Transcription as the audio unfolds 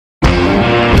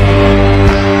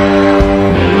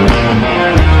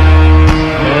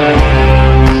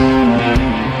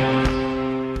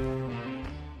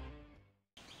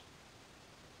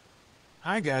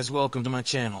Hi guys, welcome to my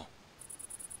channel.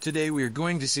 Today we are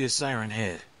going to see a siren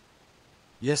head.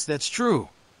 Yes, that's true.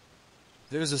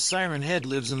 There's a siren head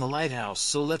lives in the lighthouse,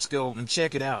 so let's go and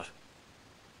check it out.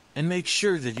 And make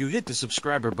sure that you hit the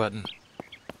subscriber button.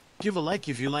 Give a like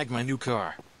if you like my new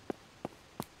car.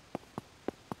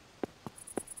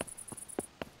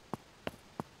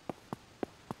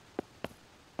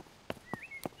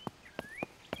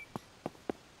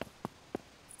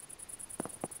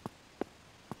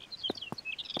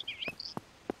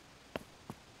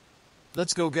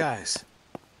 Let's go, guys.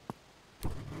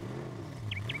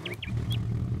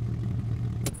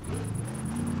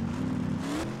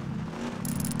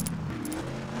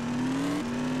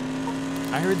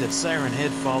 I heard that Siren Head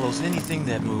follows anything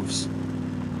that moves.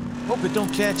 Hope it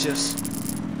don't catch us.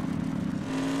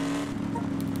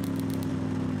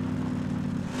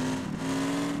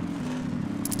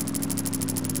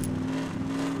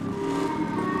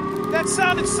 That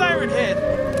sounded Siren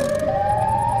Head.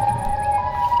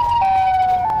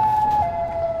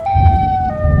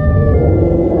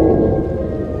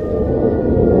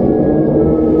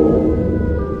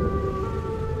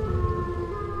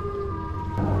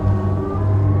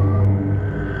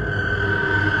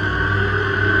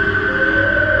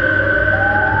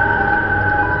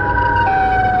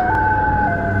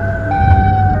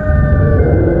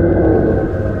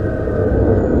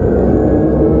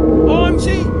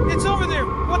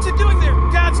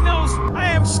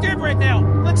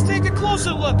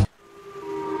 Closer look.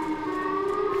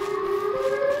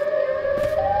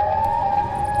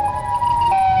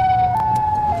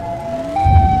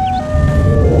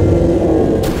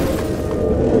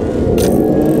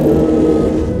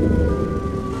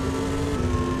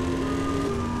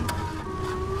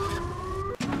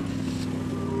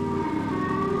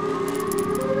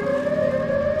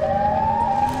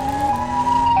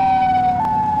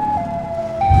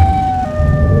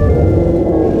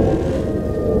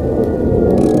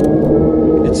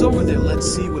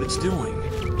 Let's see what it's doing.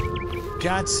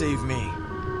 God save me.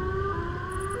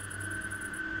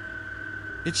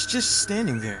 It's just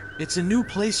standing there. It's a new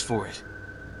place for it.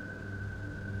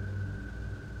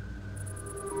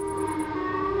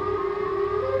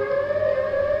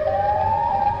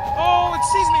 Oh, it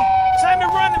sees me. Time to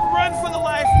run for the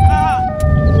life.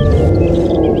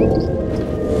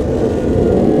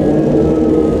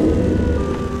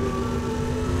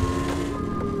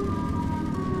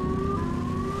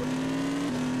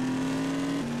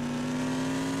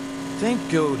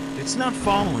 Thank God, it's not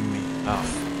following me.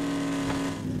 Off.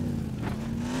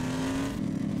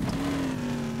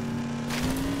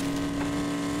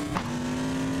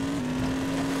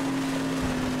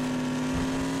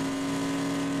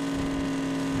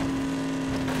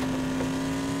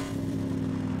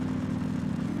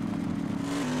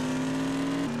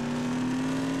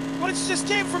 But it just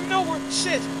came from nowhere.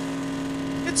 Shit.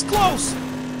 It's close.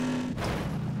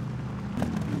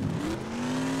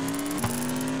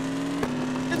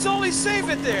 It's only safe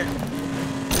in there.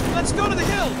 Let's go to the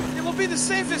hill. It will be the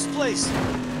safest place.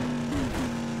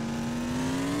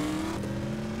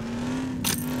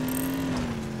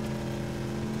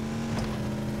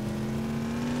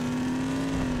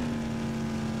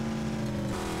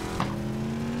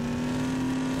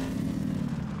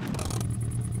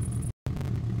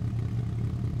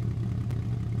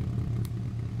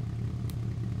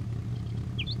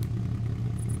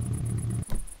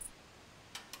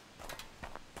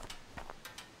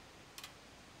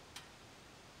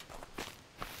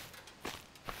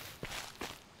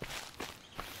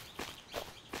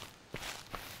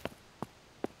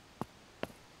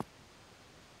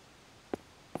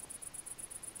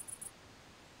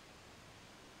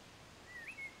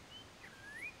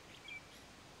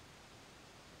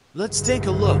 Let's take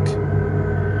a look.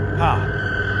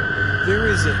 There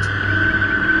is it.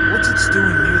 What's it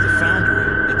doing near the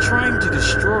foundry? It's trying to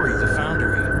destroy the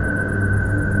foundry.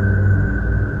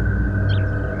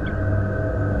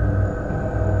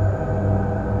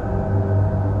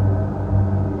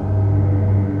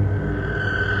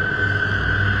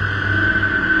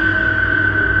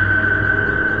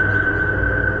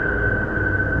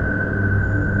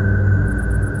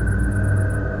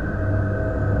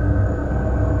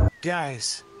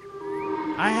 Guys,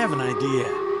 I have an idea.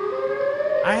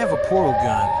 I have a portal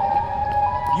gun.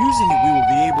 Using it, we will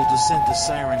be able to send the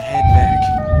Siren Head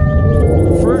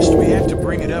back. First, we have to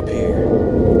bring it up here.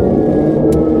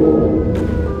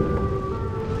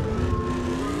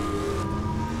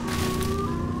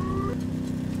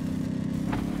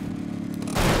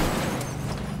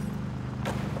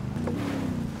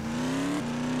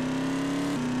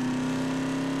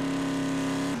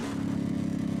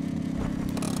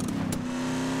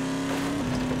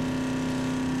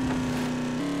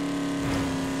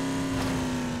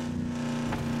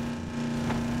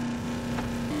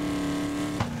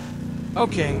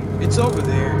 Okay, it's over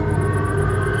there.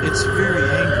 It's very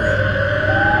angry.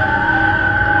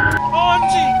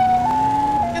 OMG!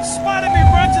 It spotted me,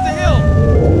 run to the hill!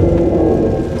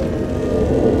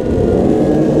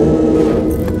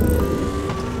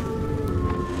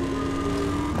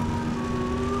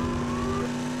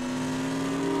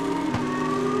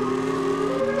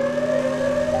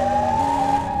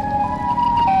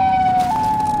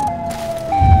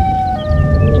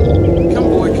 Come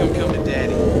boy, come to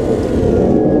daddy.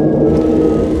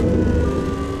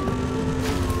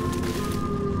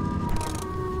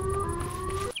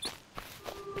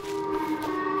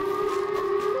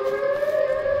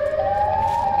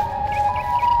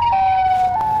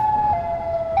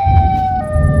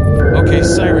 Okay,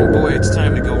 Siren boy, it's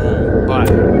time to go home. Bye.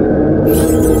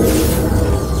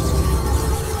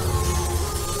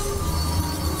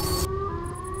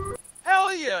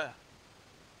 Hell yeah!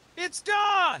 It's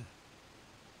done!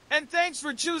 And thanks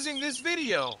for choosing this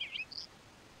video.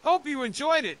 Hope you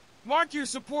enjoyed it. Mark your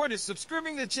support as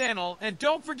subscribing the channel and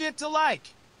don't forget to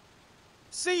like.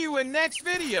 See you in next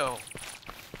video.